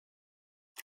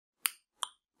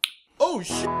Oh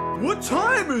shit! What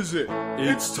time is it?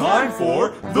 It's time for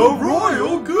the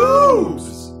Royal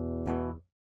Goobs!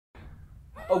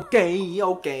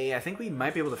 Okay. I think we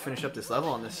might be able to finish up this level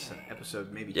on this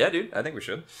episode, maybe. Yeah, dude. I think we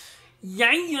should.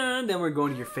 Yeah. Then we're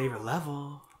going to your favorite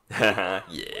level. Yeah.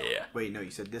 Wait, no,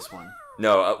 you said this one.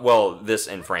 No, well, this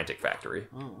and Frantic Factory.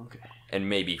 Oh, okay. And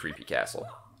maybe Creepy Castle.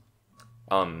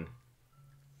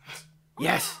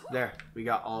 Yes! There. We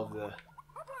got all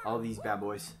of these bad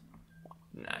boys.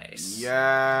 Nice.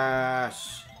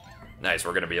 Yes! Nice,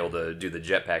 we're gonna be able to do the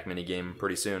jetpack minigame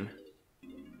pretty soon.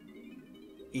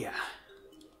 Yeah.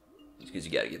 Just because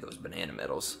you gotta get those banana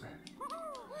medals.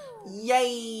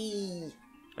 Yay!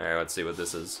 Alright, let's see what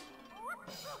this is.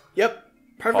 Yep.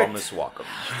 Perfect. Palmas Walkum.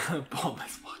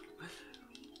 Palmas Walkum.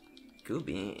 Cool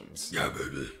beans. Yeah,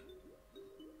 baby.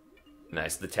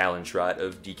 Nice, the talon shot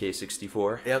of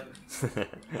DK64. Yep.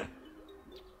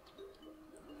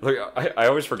 Look, I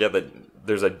always forget that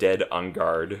there's a dead on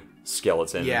guard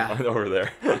skeleton over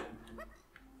there.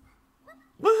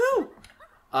 Woohoo!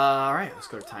 Alright, let's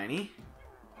go to Tiny.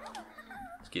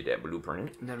 Let's get that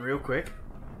blueprint. And then real quick.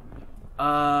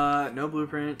 No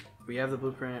blueprint. We have the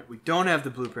blueprint. We don't have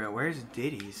the blueprint. Where's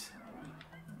Diddy's?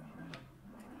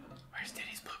 Where's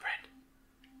Diddy's blueprint?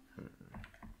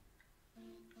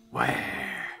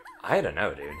 Where? I don't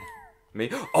know, dude.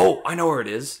 Oh, I know where it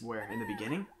is. Where? In the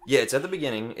beginning? Yeah, it's at the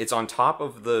beginning. It's on top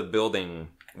of the building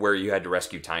where you had to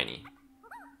rescue Tiny.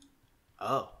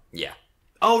 Oh. Yeah.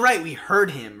 Oh, right. We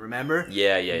heard him, remember?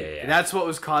 Yeah. That's what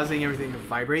was causing everything to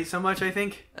vibrate so much, I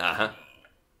think. Uh-huh.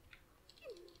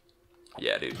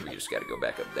 Yeah, dude, we just gotta go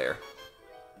back up there.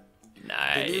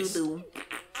 Nice.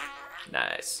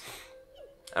 Nice.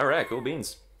 Alright, cool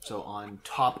beans. So on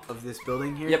top of this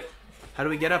building here? Yep. How do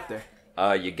we get up there?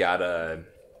 You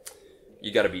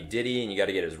gotta be Diddy and you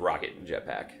gotta get his rocket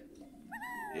jetpack.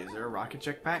 Is there a rocket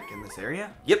jetpack in this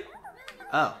area? Yep.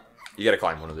 Oh. You gotta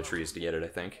climb one of the trees to get it, I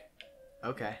think.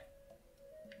 Okay.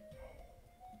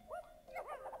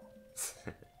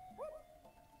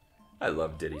 I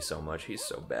love Diddy so much. He's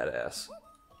so badass.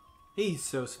 He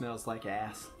so smells like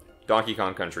ass. Donkey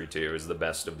Kong Country 2 is the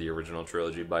best of the original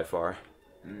trilogy by far.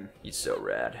 He's so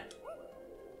rad.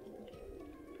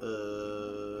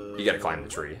 You gotta climb the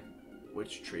tree.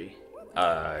 Which tree?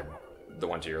 The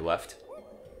one to your left.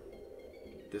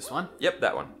 This one? Yep,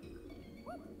 that one.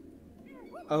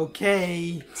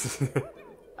 Okay.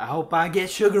 I hope I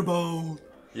get Sugar Bowl.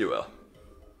 You will.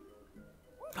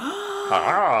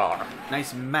 Ah!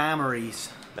 Nice memories.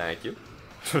 Thank you.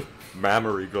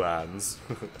 Mammary glands.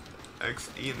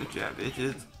 XD in the chat,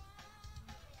 bitches.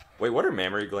 Wait, what are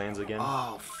mammary glands again?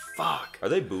 Oh, fuck. Are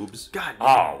they boobs? God.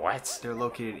 Oh, what? They're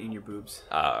located in your boobs.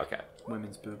 Okay.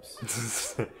 Women's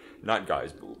boobs. Not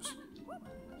guys' boobs.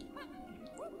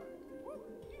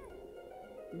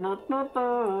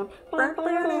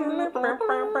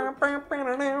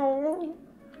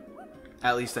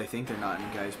 At least I think they're not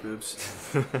in guys'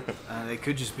 boobs. They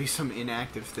could just be some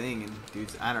inactive thing, and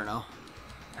dudes, I don't know.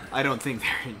 I don't think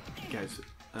they're in guys.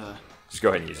 Just go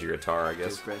ahead and use your guitar, I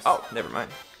guess. Press. Oh, never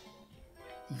mind.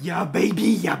 Yeah, baby,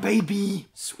 yeah, baby.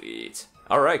 Sweet.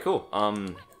 All right, cool.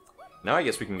 Now I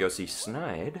guess we can go see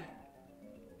Snide.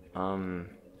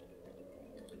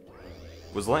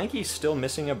 Was Lanky still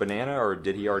missing a banana, or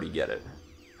did he already get it?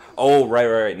 Oh,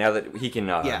 right. Now that he can,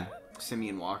 yeah,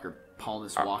 Simeon Walker,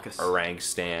 Paulus Walkus. Orang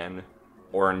Stan,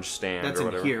 Orange Stand, That's or in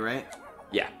whatever. here, right?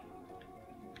 Yeah.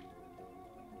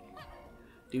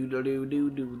 You know,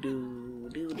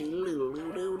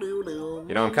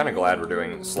 I'm kind of glad we're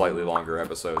doing slightly longer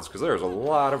episodes, because there's a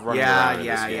lot of running around in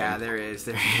this game. Yeah, there is.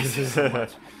 There's so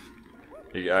much.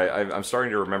 I'm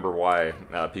starting to remember why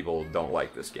people don't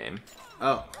like this game.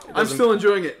 Oh, I'm still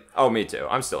enjoying it. Oh, me too.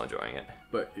 I'm still enjoying it.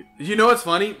 But you know what's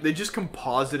funny? They just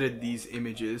composited these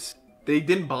images. They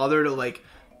didn't bother to like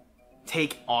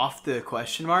take off the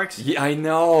question marks. Yeah, I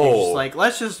know. They're just like,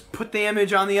 let's just put the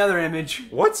image on the other image.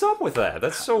 What's up with that?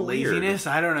 That's so weird. Laziness?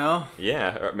 I don't know.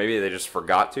 Yeah, or maybe they just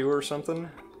forgot to or something.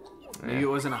 Maybe it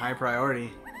wasn't a high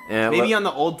priority. Yeah, maybe on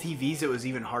the old TVs it was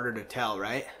even harder to tell,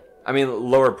 right? I mean,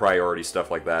 lower priority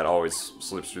stuff like that always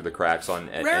slips through the cracks on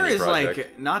any Rare is project.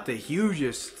 like not the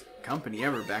hugest company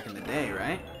ever back in the day,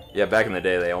 right? Yeah, back in the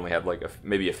day they only had like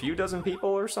maybe a few dozen people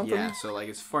or something. Yeah, so like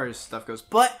as far as stuff goes,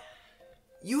 but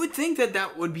you would think that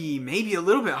that would be maybe a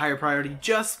little bit higher priority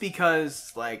just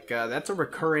because like that's a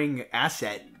recurring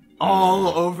asset all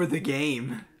over the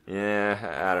game. Yeah,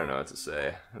 I don't know what to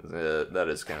say. That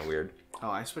is kind of weird.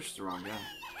 Oh, I switched the wrong gun.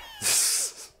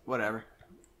 Whatever.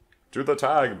 To the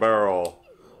tag barrel.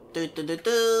 Is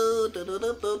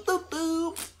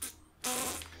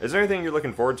there anything you're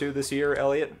looking forward to this year,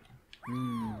 Elliot?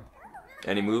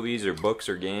 Any movies or books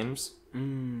or games?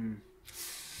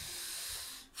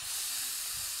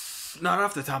 Not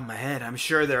off the top of my head. I'm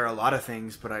sure there are a lot of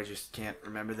things, but I just can't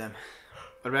remember them.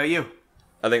 What about you?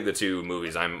 I think the two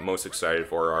movies I'm most excited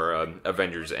for are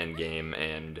Avengers Endgame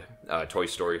and Toy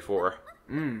Story 4.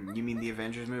 You mean the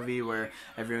Avengers movie where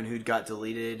everyone who got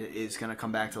deleted is going to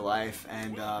come back to life,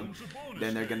 and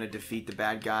then they're going to defeat the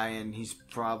bad guy, and he's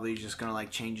probably just going to like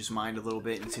change his mind a little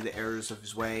bit and see the errors of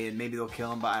his way, and maybe they'll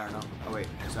kill him, but I don't know. Oh wait,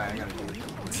 sorry, I got to do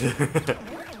it.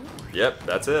 Yep,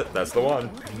 that's it. That's the one.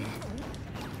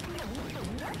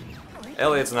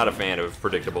 Elliot's not a fan of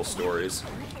predictable stories.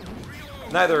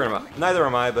 Neither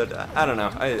am I, but I don't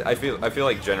know. I feel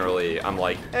like generally I'm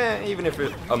like, even if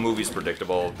a movie's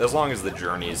predictable, as long as the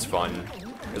journey is fun,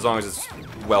 as long as it's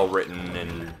well written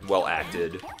and well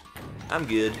acted, I'm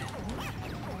good.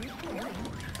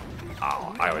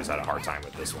 Oh, I always had a hard time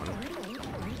with this one.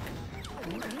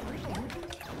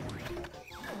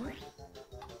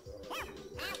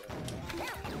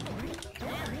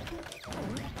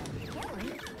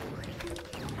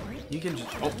 You can just...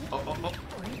 Oh.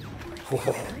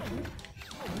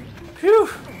 Phew.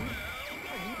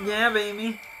 Yeah,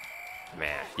 baby.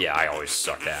 Man, yeah, I always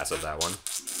sucked ass at that one.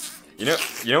 You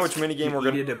know which minigame we're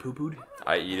gonna... You did a poo-pooed?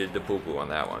 I eated the poo-poo on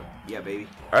that one. Yeah, baby.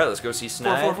 Alright, let's go see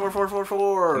Snide.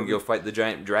 Four. And go fight the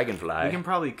giant dragonfly. We can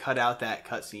probably cut out that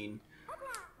cutscene.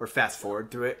 Or fast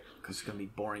forward through it. Because it's going to be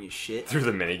boring as shit. Through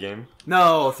the minigame?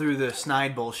 No, through the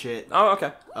Snide bullshit. Oh,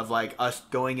 okay. Of like us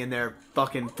going in there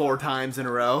fucking 4 times in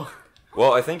a row.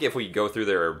 Well, I think if we go through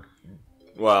there...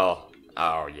 Well...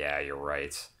 Oh, yeah, you're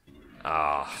right.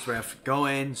 So we have to go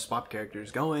in, swap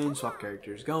characters, go in, swap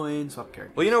characters, go in, swap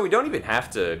characters. Well, we don't even have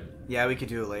to... Yeah, we could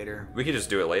do it later. We could just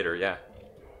do it later, yeah.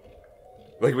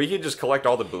 Like, we could just collect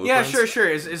all the blueprints. Yeah, sure.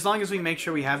 As long as we make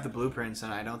sure we have the blueprints,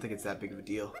 and I don't think it's that big of a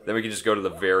deal. Then we can just go to the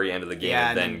very end of the game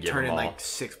and then give turn them in all. like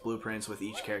 6 blueprints with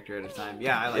each character at a time.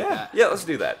 Yeah, I like that. Yeah, let's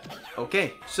do that.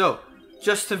 Okay, so,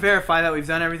 just to verify that we've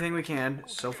done everything we can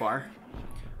so far.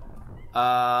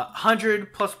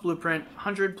 100 plus blueprint,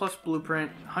 100 plus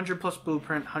blueprint, 100 plus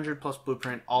blueprint, 100 plus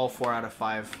blueprint, all 4 out of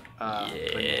 5.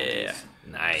 Yeah,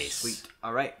 nice. Sweet.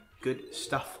 Alright, good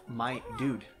stuff, my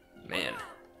dude. Man.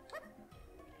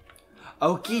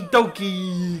 Okie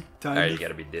dokie. Time Alright, to you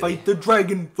gotta be dizzy. fight the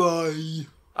dragonfly.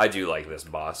 I do like this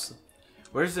boss.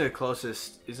 Where's the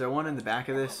closest? Is there one in the back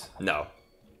of this? No.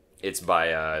 It's by,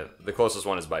 the closest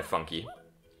one is by Funky.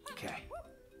 Okay.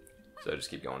 So just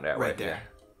keep going that Right way. there.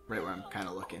 Right where I'm kind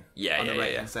of looking. Yeah, on the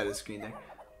right yeah. hand side of the screen there.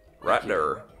 Right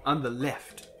there. On the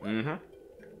left. Mm-hmm.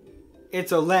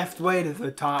 It's a left way to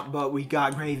the top, but we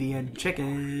got gravy and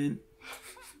chicken.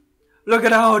 Look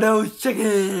at all those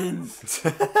chickens!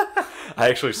 I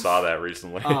actually saw that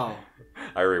recently. Oh.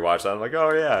 I rewatched that. I'm like,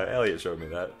 oh yeah, Elliot showed me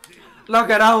that. Look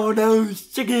at all those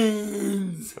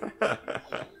chickens!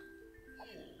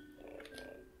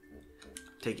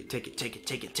 Take it,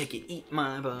 eat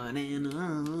my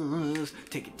bananas.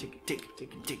 Take it.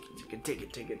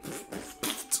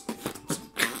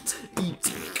 Eat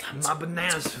my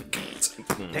bananas.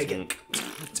 Take it,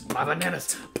 my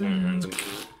bananas.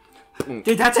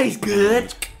 Dude, that tastes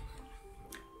good.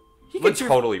 He could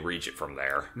totally reach it from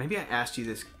there. Maybe I asked you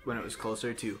this when it was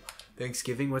closer to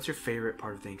Thanksgiving. What's your favorite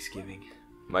part of Thanksgiving?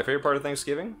 My favorite part of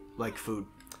Thanksgiving? Like food.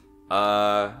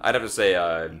 I'd have to say,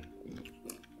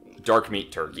 dark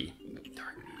meat turkey.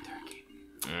 Dark meat turkey.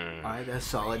 Alright, that's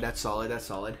solid.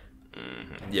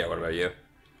 Mm-hmm. Yeah, what about you?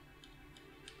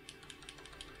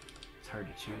 It's hard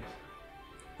to choose.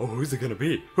 Oh, who's it gonna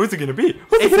be? Who's it gonna be?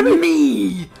 It's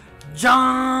me,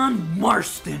 John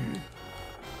Marston.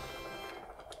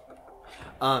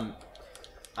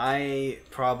 I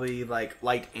probably like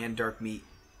light and dark meat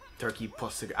turkey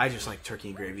plus the... I just like turkey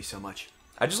and gravy so much.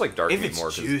 I just like dark If meat it's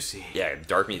more. juicy. Yeah,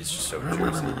 dark meat is just so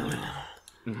juicy.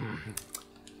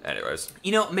 Anyways.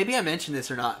 You know, maybe I mentioned this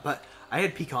or not, but I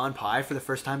had pecan pie for the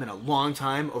first time in a long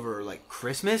time over like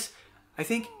Christmas, I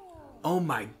think. Oh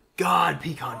my god,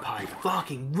 pecan pie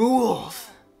fucking rules.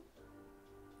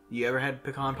 You ever had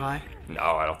pecan pie? No,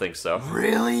 I don't think so.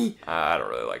 Really? I don't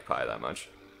really like pie that much.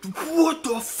 What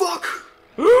the fuck?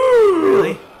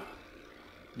 Really?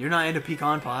 You're not into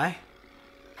pecan pie?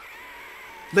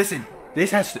 Listen, this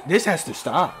has to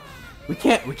stop. We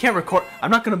can't record.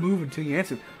 I'm not gonna move until you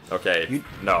answer. Okay.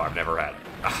 No, I've never had.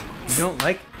 You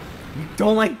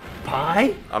don't like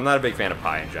pie? I'm not a big fan of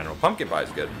pie in general. Pumpkin pie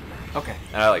is good. Okay.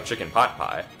 And I like chicken pot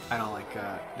pie. I don't like,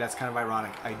 that's kind of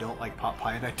ironic. I don't like pot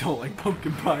pie and I don't like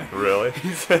pumpkin pie. Really?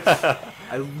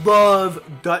 I love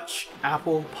Dutch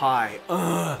apple pie.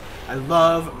 I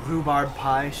love rhubarb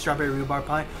pie, strawberry rhubarb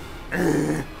pie.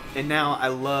 And now I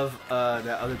love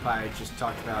that other pie I just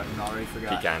talked about and already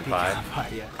forgot. Pecan pie. Pecan pie,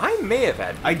 yeah. I may have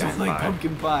had I pecan don't like pie.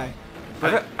 pumpkin pie.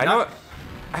 I know.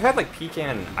 I've had like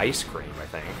pecan ice cream, I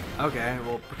think. Okay,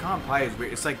 well, pecan pie is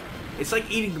weird. It's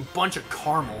like eating a bunch of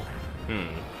caramel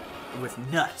with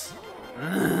nuts.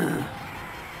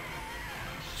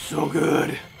 So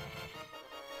good.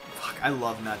 Fuck, I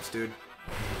love nuts, dude.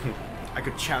 I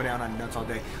could chow down on nuts all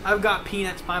day. I've got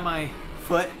peanuts by my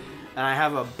foot, and I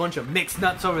have a bunch of mixed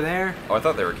nuts over there. Oh, I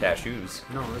thought they were cashews.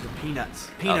 No, those are peanuts.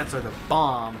 Peanuts are the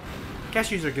bomb.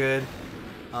 Cashews are good.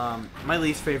 My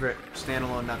least favorite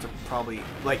standalone nuts are probably,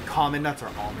 like, common nuts or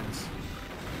almonds.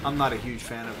 I'm not a huge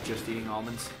fan of just eating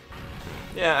almonds.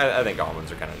 Yeah, I think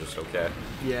almonds are kind of just okay.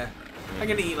 Yeah. I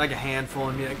can eat like a handful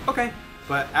and be like, okay.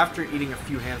 But after eating a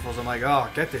few handfuls, I'm like, oh,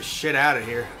 get this shit out of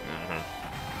here.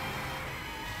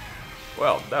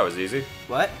 Well, that was easy.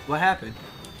 What? What happened?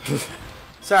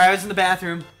 Sorry, I was in the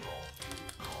bathroom.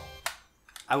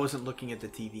 I wasn't looking at the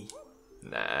TV.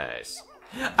 Nice.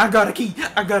 I got a key.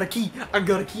 I got a key. I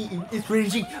got a key. It's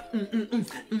raging.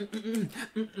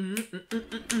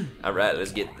 All right,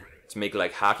 let's make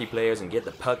like hockey players and get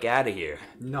the puck out of here.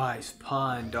 Nice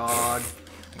pun, dog.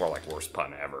 More like worst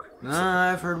pun ever.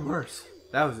 Nah, I've heard worse.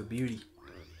 That was a beauty.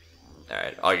 All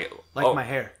right, I'll get Like my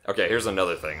hair. Okay, here's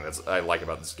another thing I like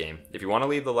about this game. If you want to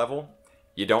leave the level,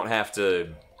 you don't have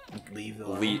to Leave the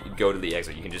level. go to the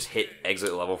exit. You can just hit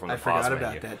exit level from the pause I menu.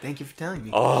 forgot about that. Thank you for telling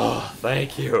me. Oh,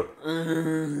 thank you.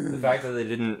 The fact that they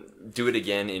didn't do it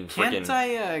again in freaking... Can't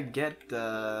I get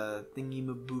the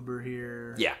thingy-maboober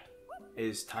here? Yeah.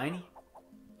 Is tiny?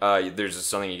 There's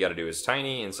something you gotta do as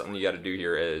Tiny, and something you gotta do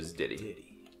here as Diddy.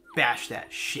 Bash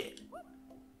that shit.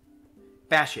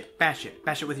 Bash it, bash it,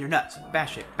 bash it with your nuts.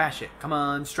 Bash it, bash it. Come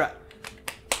on, strut.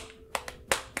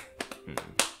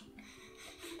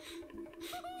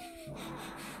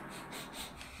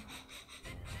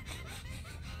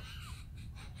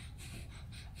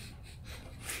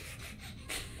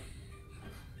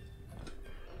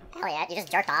 Elliot, you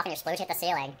just jerked off and your splooge hit the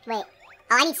ceiling. Wait.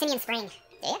 Oh, I need Simian Spring.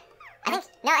 Do you? I think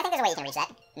there's a way you can reach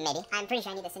that. Maybe. I'm pretty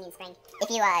sure I need the Simian Spring. If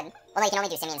you, well, you can only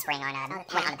do Simian Spring on the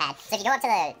pad. So if you go up to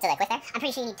the cliff there, I'm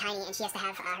pretty sure you need Tiny, and she has to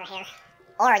have her hair.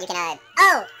 Or you can,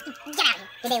 oh! Get out of here!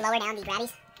 Did they lower down the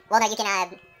grabbies? Well, no, you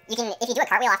can, if you do a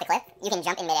cartwheel off the cliff, you can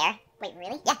jump in midair. Wait,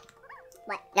 really? Yeah.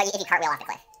 What? No, if you cartwheel off the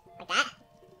cliff. Like that?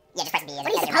 Yeah, just press B. What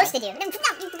are you supposed to do? No!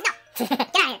 Get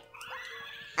out of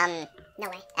here! No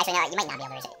way. Actually, no, you might not be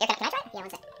able to reach it. Here, can I try it? Yeah, one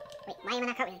sec. Wait, why am I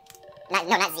not cartwheeling? No,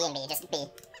 not Z and B, just B.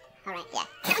 Alright, yeah.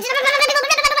 I don't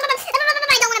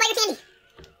want to bite your candy!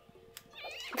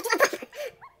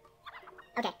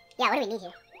 Okay, yeah, what do we need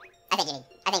here? I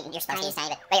think you're supposed to use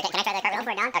Tiny, but... Wait, can I try the cartwheel?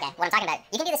 Okay, what I'm talking about...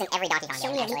 You can do this in every Donkey Kong game,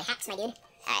 actually. Show me your hacks, my dude.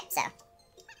 Alright, so...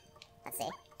 Let's see.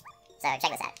 So, check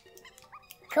this out.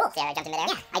 Cool. See how I jumped in midair?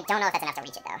 Yeah. I don't know if that's enough to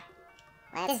reach it, though.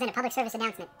 This has been a public service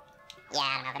announcement. Yeah,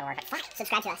 I don't know if it'll work, but fuck,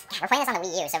 subscribe to us. We're playing this on the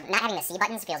Wii U, so not having the C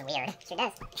buttons feels weird. Sure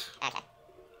does. Okay.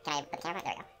 Can I put the camera?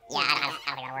 There we go. Yeah, I don't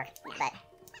think it'll work, but...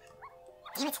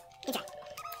 Damn it. Good job.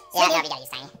 Yeah, no, we gotta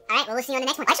use Tiny. Alright, well, we'll see you on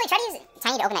the next one. Actually, try to use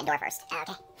Tiny to open that door first. Oh,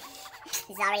 okay.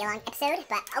 This is already a long episode,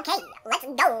 but okay, let's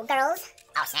go, girls.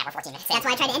 Oh, snap, we're 14 minutes in. That's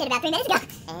why I tried to end it about 3 minutes ago.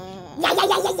 Yeah.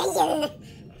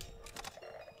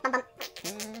 Bum, bum.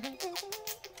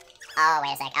 Oh,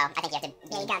 wait a sec. Oh, I think you have to...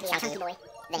 Yeah, you gotta be a chunky boy.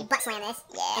 Then you butt slam this.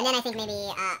 Yeah. And then I think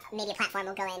maybe a platform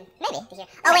will go in. Maybe. Here.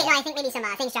 Oh, wait, no, I think maybe some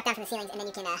things drop down from the ceilings, and then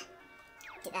you can,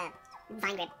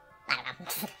 vine grip. I don't know.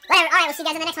 Whatever. Alright, we'll see you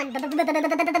guys in the next one.